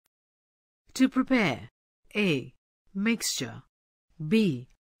To prepare A. Mixture. B.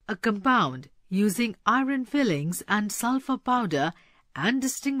 A compound using iron fillings and sulfur powder, and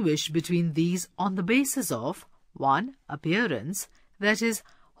distinguish between these on the basis of 1. Appearance, that is,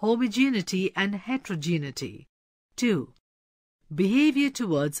 homogeneity and heterogeneity. 2. Behavior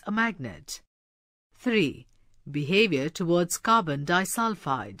towards a magnet. 3. Behavior towards carbon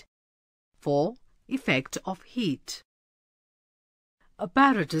disulfide. 4. Effect of heat.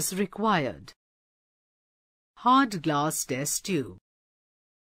 Apparatus required. Hard glass test tube.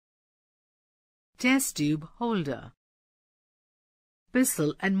 Test tube holder.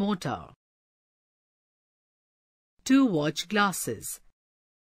 Pestle and mortar. 2 watch glasses.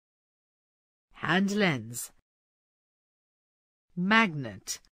 Hand lens.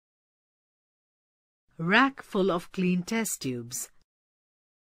 Magnet. Rack full of clean test tubes.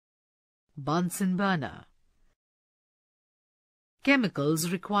 Bunsen burner.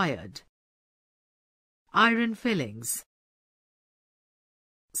 Chemicals required. Iron fillings.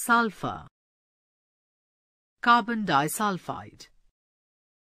 Sulfur. Carbon disulfide.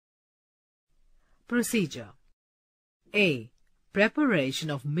 Procedure. A. Preparation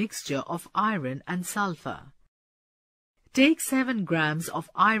of mixture of iron and sulfur. Take 7 grams of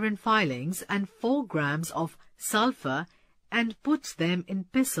iron filings and 4 grams of sulfur and put them in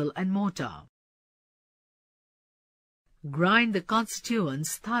pestle and mortar. Grind the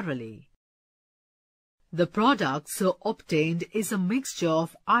constituents thoroughly. The product so obtained is a mixture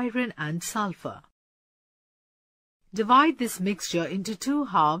of iron and sulfur. Divide this mixture into 2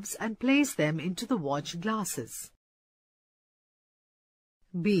 halves and place them into the watch glasses.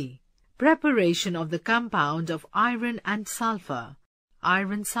 B. Preparation of the compound of iron and sulfur,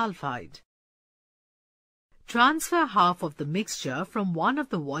 iron sulfide. Transfer half of the mixture from one of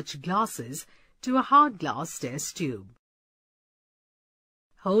the watch glasses to a hard glass test tube.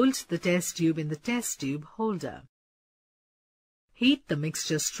 Hold the test tube in the test tube holder. Heat the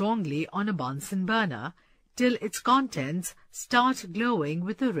mixture strongly on a Bunsen burner till its contents start glowing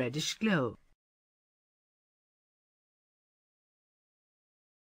with a reddish glow.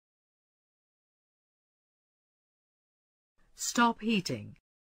 Stop heating.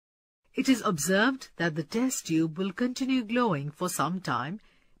 It is observed that the test tube will continue glowing for some time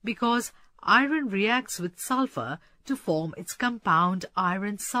because iron reacts with sulfur to form its compound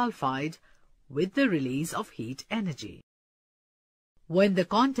iron sulfide with the release of heat energy. When the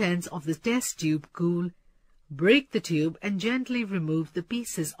contents of the test tube cool, break the tube and gently remove the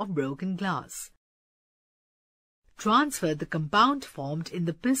pieces of broken glass. Transfer the compound formed in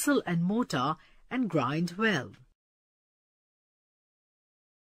the pestle and mortar and grind well.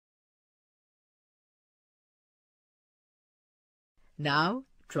 Now,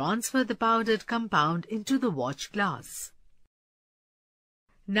 transfer the powdered compound into the watch glass.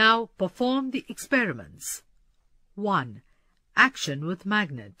 Now, perform the experiments. 1. Action with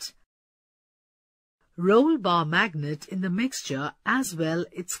magnet. Roll bar magnet in the mixture as well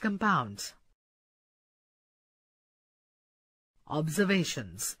its compound.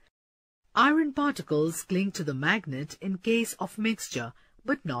 Observations. Iron particles cling to the magnet in case of mixture,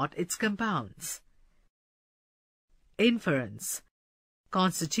 but not its compounds. Inference.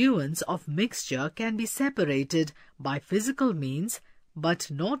 Constituents of mixture can be separated by physical means,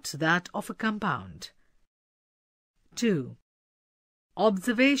 but not that of a compound. 2.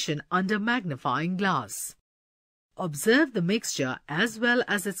 Observation under magnifying glass. Observe the mixture as well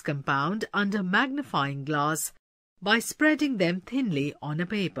as its compound under magnifying glass by spreading them thinly on a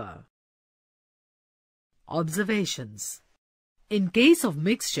paper. Observations. In case of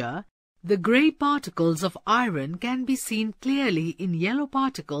mixture, the grey particles of iron can be seen clearly in yellow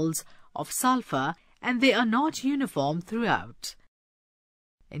particles of sulfur, and they are not uniform throughout.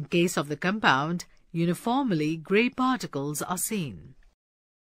 In case of the compound, uniformly grey particles are seen.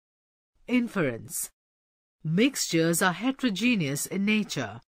 Inference. Mixtures are heterogeneous in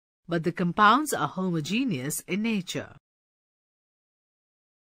nature, but the compounds are homogeneous in nature.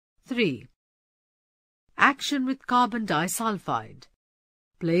 3. Action with carbon disulfide.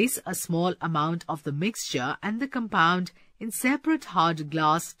 Place a small amount of the mixture and the compound in separate hard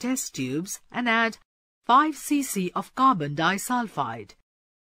glass test tubes and add 5 cc of carbon disulfide.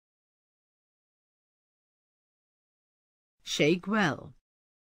 Shake well.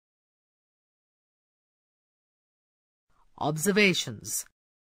 Observations.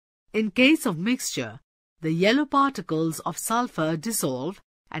 In case of mixture, the yellow particles of sulfur dissolve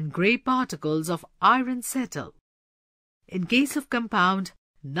and grey particles of iron settle. In case of compound,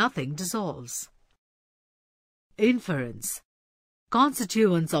 nothing dissolves. Inference.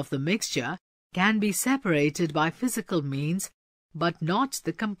 Constituents of the mixture can be separated by physical means, but not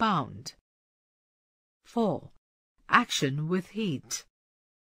the compound. 4. Action with heat.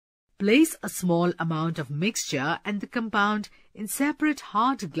 Place a small amount of mixture and the compound in separate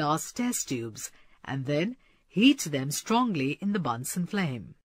hard glass test tubes and then heat them strongly in the Bunsen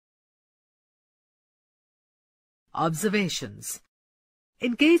flame. Observations.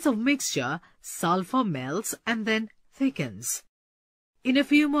 In case of mixture, sulfur melts and then thickens. In a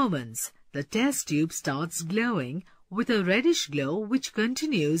few moments, the test tube starts glowing with a reddish glow which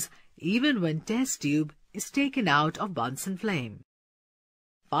continues even when test tube is taken out of Bunsen flame.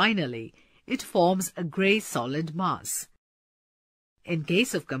 Finally, it forms a grey solid mass. In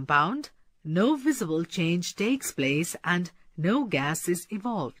case of compound, no visible change takes place and no gas is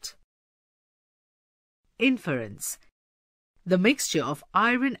evolved. Inference. The mixture of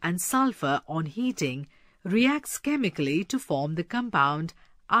iron and sulfur on heating reacts chemically to form the compound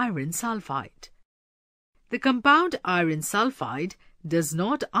iron sulfide. The compound iron sulfide does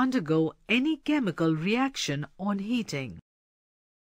not undergo any chemical reaction on heating.